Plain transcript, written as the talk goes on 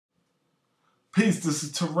Peace, this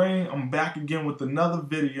is Terrane. I'm back again with another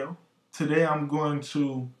video. Today I'm going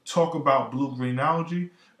to talk about blue-green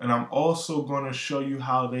algae, and I'm also going to show you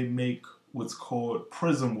how they make what's called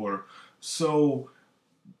prism water. So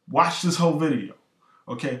watch this whole video.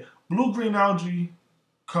 Okay, blue-green algae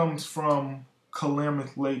comes from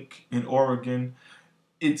Klamath Lake in Oregon.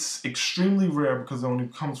 It's extremely rare because it only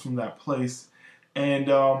comes from that place. And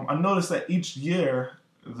I noticed that each year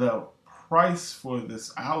the price for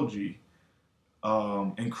this algae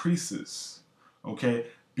increases, okay,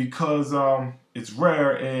 because it's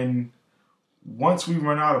rare, and once we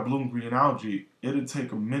run out of blue and green algae, it'll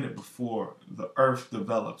take a minute before the earth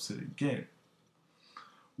develops it again.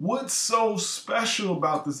 What's so special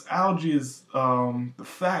about this algae is the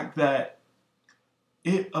fact that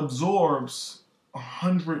it absorbs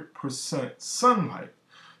 100% sunlight.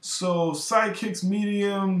 So psychics,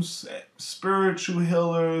 mediums, spiritual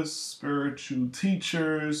healers, spiritual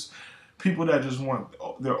teachers, people that just want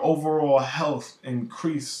their overall health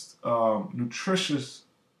increased, nutritious,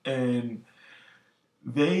 and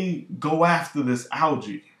they go after this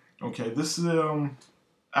algae. Okay, this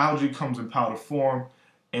algae comes in powder form,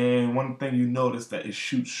 and one thing you notice that it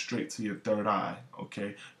shoots straight to your third eye.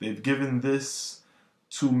 Okay, they've given this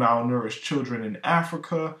to malnourished children in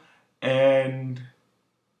Africa, and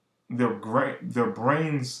their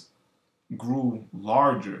brains grew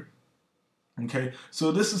larger. Okay,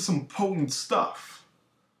 so this is some potent stuff.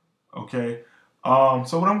 Okay,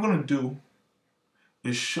 so what I'm gonna do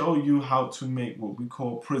is show you how to make what we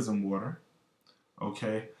call prism water.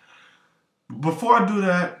 Okay, before I do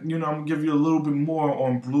that, I'm gonna give you a little bit more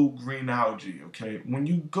on blue-green algae. Okay, when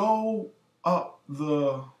you go up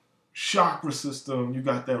the chakra system, you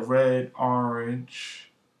got that red,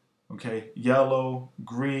 orange, okay, yellow,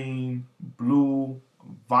 green, blue,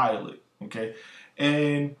 violet. Okay,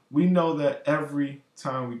 and we know that every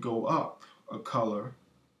time we go up a color,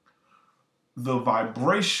 the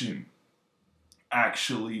vibration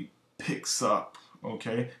actually picks up.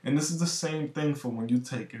 Okay, and this is the same thing for when you're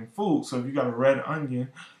taking food. So if you got a red onion,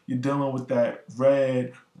 you're dealing with that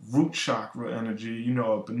red root chakra energy.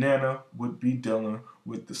 A banana would be dealing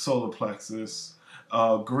with the solar plexus.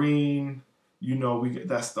 Green,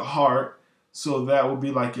 that's the heart. So that would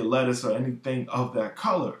be like your lettuce or anything of that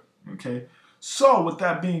color. Okay, so with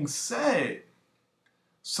that being said,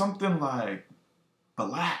 something like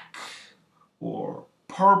black or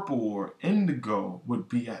purple or indigo would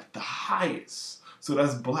be at the highest. So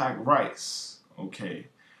that's black rice. Okay,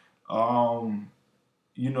 that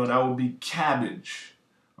would be cabbage.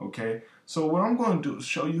 Okay, so what I'm going to do is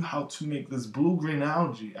show you how to make this blue-green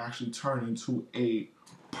algae actually turn into a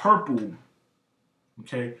purple.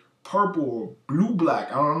 Okay, purple or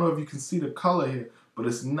blue-black. I don't know if you can see the color here, but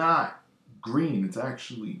it's not green, it's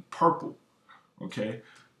actually purple. Okay,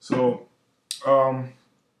 so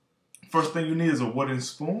first thing you need is a wooden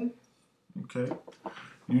spoon. Okay,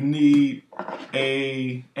 you need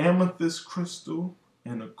a amethyst crystal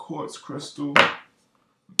and a quartz crystal.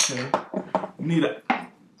 Okay, you need a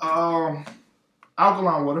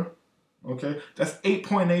alkaline water. Okay, that's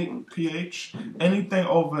 8.8 pH. Anything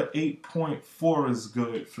over 8.4 is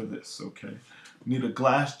good for this. Okay, you need a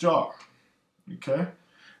glass jar. Okay,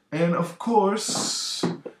 and of course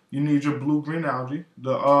you need your blue-green algae.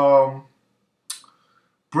 The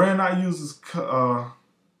brand I use is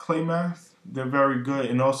Klamath. They're very good,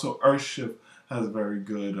 and also Earthship has a very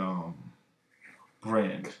good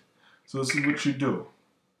brand. So this is what you do.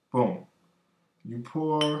 Boom. You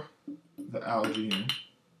pour the algae in.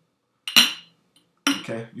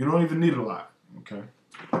 Okay, you don't even need a lot. Okay,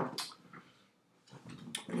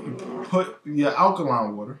 you put your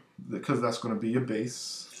alkaline water, because that's going to be your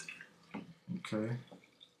base. Okay,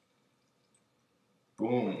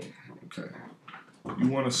 boom. Okay, you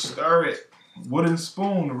want to stir it. Wooden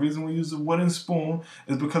spoon. The reason we use a wooden spoon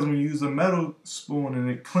is because when you use a metal spoon and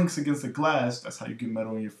it clinks against the glass, that's how you get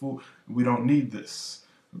metal in your food. We don't need this.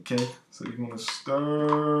 Okay, so you want to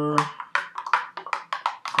stir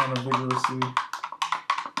kind of vigorously.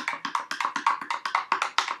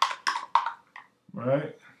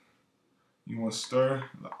 Right? You want to stir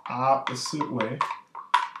the opposite way.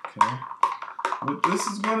 Okay. What this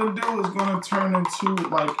is going to do is going to turn into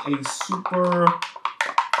like a super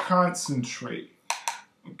concentrate.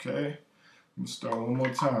 Okay. Let me stir one more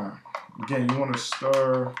time. Again, you want to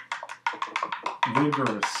stir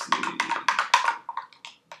vigorously.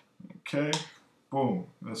 Okay. Boom.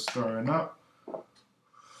 That's stirring up.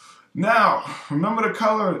 Now, remember the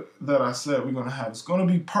color that I said we're going to have. It's going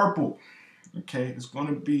to be purple. Okay, it's going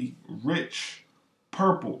to be rich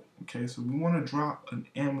purple. Okay, so we want to drop an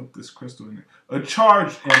amethyst crystal in it, a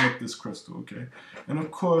charged amethyst crystal. Okay, and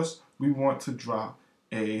of course we want to drop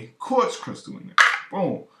a quartz crystal in there.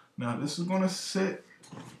 Boom. Now this is going to sit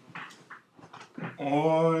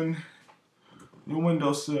on your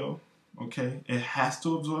windowsill. Okay, it has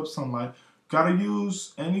to absorb sunlight. Gotta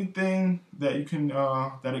use anything that you can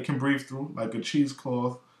that it can breathe through, like a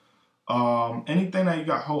cheesecloth. Anything that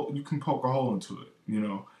you can poke a hole into it. You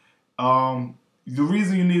know, the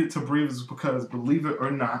reason you need it to breathe is because, believe it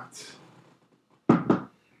or not,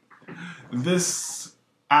 this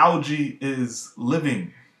algae is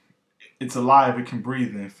living. It's alive. It can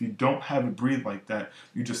breathe, and if you don't have it breathe like that,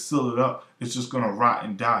 you just seal it up. It's just gonna rot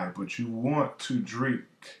and die. But you want to drink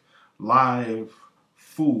live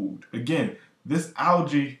food. Again, this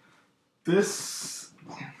algae, this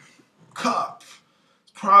cup,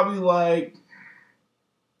 is probably like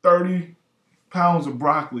 30 pounds of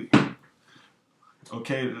broccoli.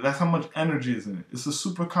 Okay, that's how much energy is in it. It's a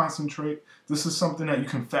super concentrate. This is something that you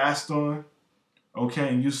can fast on, okay,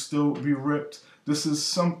 and you still be ripped. This is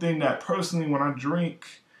something that personally, when I drink,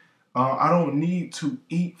 I don't need to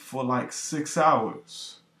eat for like 6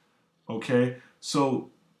 hours, okay? So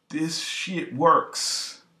this shit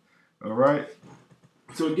works, all right?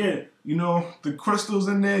 So again, you know, the crystals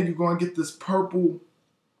in there, you're going to get this purple,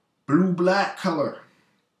 blue, black color,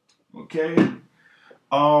 okay?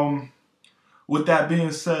 With that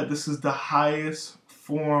being said, this is the highest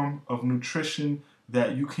form of nutrition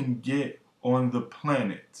that you can get on the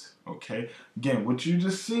planet, okay? Again, what you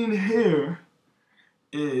just seen here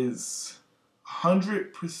is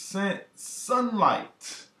 100%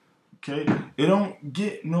 sunlight, okay? It don't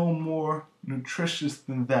get no more nutritious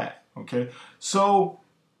than that, okay? So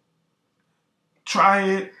try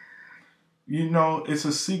it. You know, it's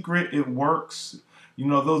a secret. It works. You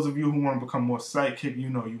know, those of you who want to become more psychic, you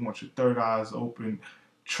know, you want your third eyes open,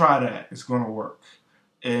 try that. It's going to work.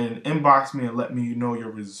 And inbox me and let me know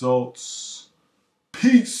your results.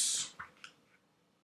 Peace.